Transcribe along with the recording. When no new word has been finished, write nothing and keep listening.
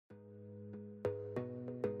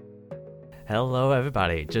Hello,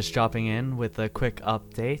 everybody. Just dropping in with a quick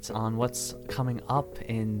update on what's coming up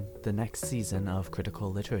in the next season of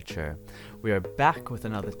Critical Literature. We are back with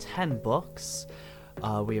another 10 books.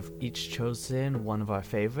 We have each chosen one of our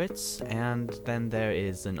favorites, and then there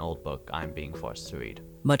is an old book I'm being forced to read.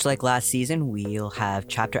 Much like last season, we'll have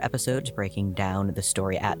chapter episodes breaking down the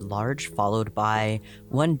story at large, followed by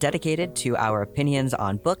one dedicated to our opinions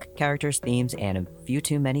on book, characters, themes, and a few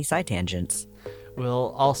too many side tangents.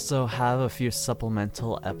 We'll also have a few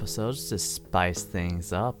supplemental episodes to spice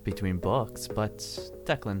things up between books, but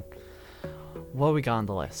Declan, what we got on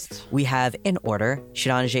the list? We have, in order,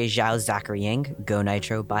 Shiranje Zhao Zachary Ying, Go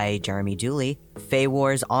Nitro by Jeremy Dooley, Fey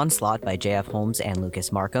Wars Onslaught by J.F. Holmes and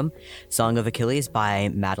Lucas Markham, Song of Achilles by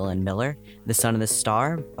Madeline Miller, The Son and the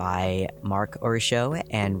Star by Mark Orisho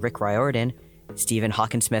and Rick Riordan, Stephen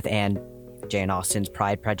Hawkinsmith and Jane Austen's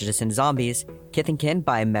Pride, Prejudice, and Zombies, Kith and Kin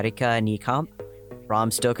by America Niekamp, Bram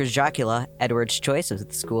Stoker's Dracula, Edward's Choice of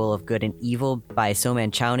the School of Good and Evil by Soman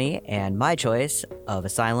Chowney, and my choice of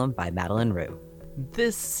Asylum by Madeline Rue.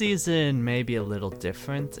 This season may be a little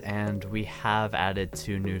different, and we have added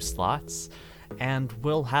 2 new slots, and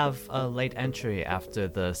we'll have a late entry after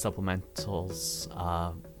the supplementals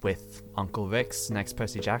with Uncle Rick's next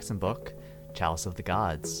Percy Jackson book, Chalice of the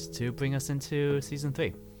Gods, to bring us into Season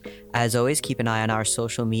 3. As always, keep an eye on our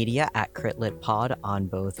social media at CritLitPod on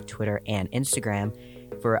both Twitter and Instagram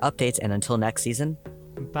for updates, and until next season,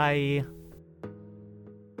 bye!